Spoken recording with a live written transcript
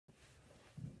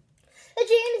The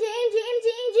Jeannie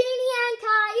and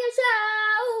Kaya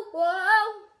show.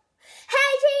 Whoa.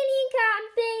 Hey, Jeannie and Kaya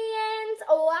fans.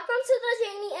 Welcome to the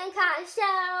Jeannie and Kaya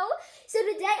show. So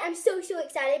today I'm so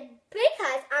excited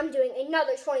because I'm doing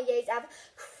another 20 days of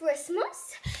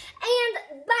Christmas.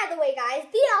 And by the way, guys,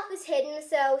 the elf is hidden,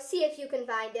 so see if you can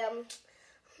find him.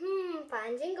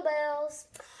 Find Jingle Bells.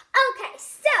 Okay,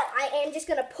 so I am just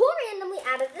gonna pull randomly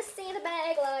out of the Santa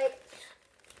bag, like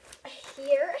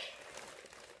here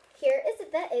is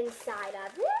the inside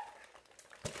of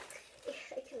it.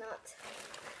 I cannot.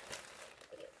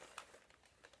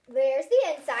 There's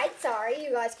the inside. Sorry,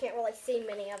 you guys can't really see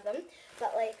many of them,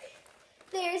 but like,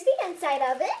 there's the inside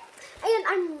of it. And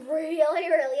I'm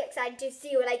really excited to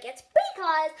see what I get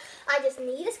because I just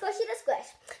need a squishy to squish.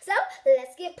 So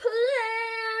let's get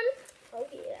pulling. Oh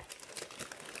yeah.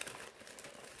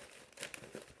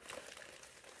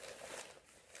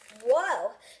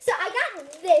 Whoa. So I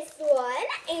got this one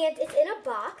and it's in a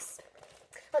box.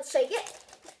 Let's shake it.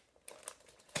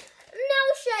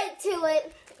 No shake to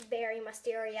it. Very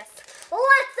mysterious.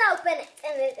 Let's open it.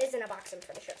 And it is in a box, I'm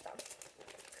pretty sure so.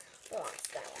 Let's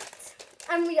go.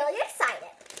 I'm really excited.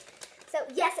 So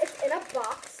yes, it's in a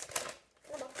box.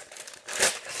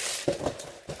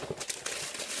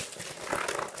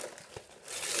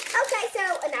 Okay, so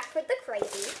enough with the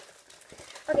crazy.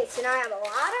 Okay, so now I have a lot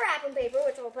of wrapping paper,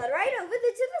 which we'll put right over to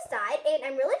the side. And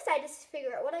I'm really excited to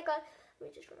figure out what I got. Let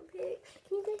me just run pick.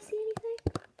 Can you guys see anything?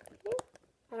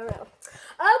 I don't know.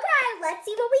 Okay, let's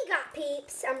see what we got,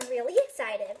 peeps. I'm really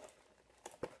excited.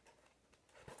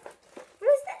 What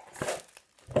is this?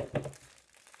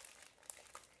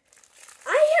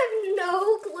 I have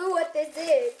no clue what this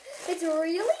is. It's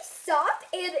really soft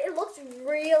and it looks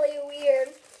really weird.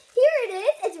 Here it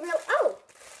is. It's real. Oh,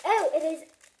 it is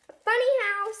a funny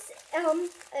house.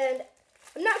 And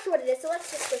I'm not sure what it is, so let's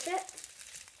just squish it.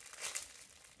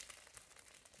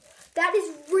 That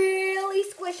is really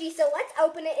squishy, so let's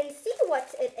open it and see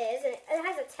what it is. And it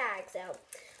has a tag, so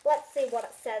let's see what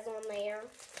it says on there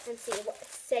and see what it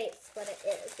says what it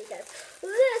is, because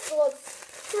this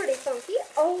looks pretty funky.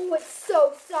 Oh, it's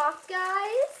so soft,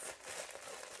 guys.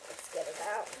 Let's get it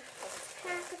out. This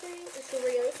packaging. It's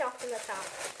really soft on the top.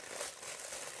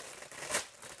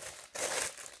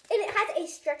 And it has a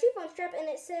stretchy foam strap, and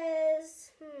it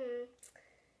says,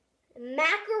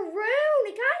 macaroon.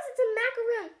 Guys, it's a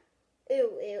macaroon. Ew.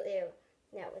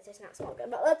 No, it does not smell good,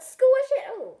 but let's squish it.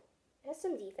 Oh, it has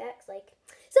some defects, like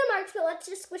some marks, but let's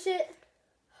just squish it.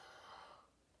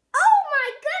 Oh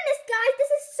my goodness, guys,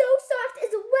 this is so soft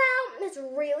as well. It's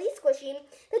really squishy.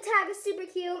 The tag is super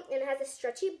cute, and it has a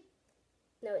stretchy,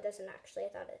 no, it doesn't actually, I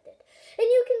thought it did. And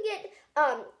you can get,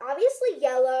 obviously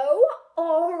yellow,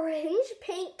 orange,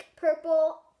 pink,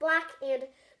 purple, black, and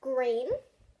green.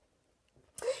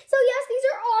 So yes, these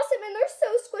are awesome, and they're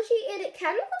so squishy, and it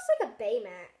kind of looks like a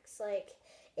Baymax. Like,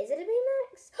 is it a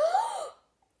Baymax?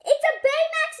 It's a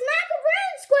Baymax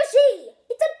macaroon squishy!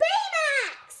 It's a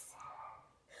Baymax!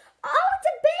 Oh, it's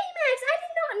a Baymax! I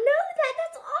did not know that!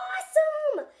 That's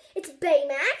awesome! It's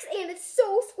Baymax, and it's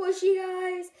so squishy,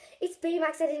 guys. It's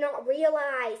Baymax, I did not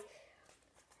realize.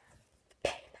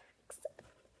 Baymax.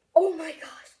 Oh my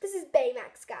gosh, this is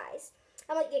Baymax, guys.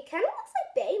 I'm like, it kind of looks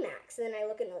like Baymax, and then I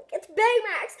look and like, it's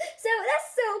Baymax. So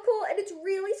that's so cool, and it's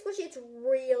really squishy. It's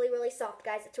really soft,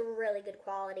 guys. It's a really good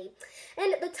quality,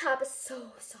 and the top is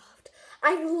so soft.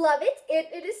 I love it.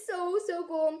 It is so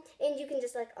cool, and you can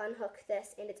just like unhook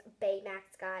this, and it's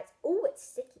Baymax, guys. Oh, it's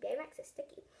sticky. Baymax is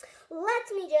sticky. Let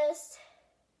me just.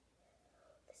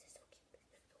 This is so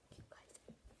cute, guys.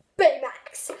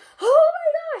 Baymax. Oh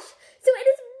my gosh. So it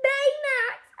is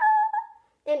Baymax.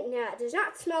 And no, it does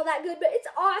not smell that good, but it's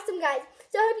awesome, guys.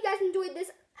 So I hope you guys enjoyed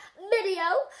this video.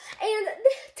 And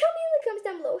tell me in the comments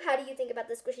down below, how do you think about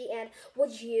the squishy? And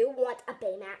would you want a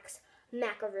Baymax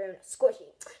macaroon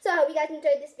squishy? So I hope you guys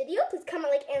enjoyed this video. Please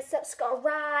comment, like, and subscribe.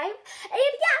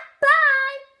 And yeah,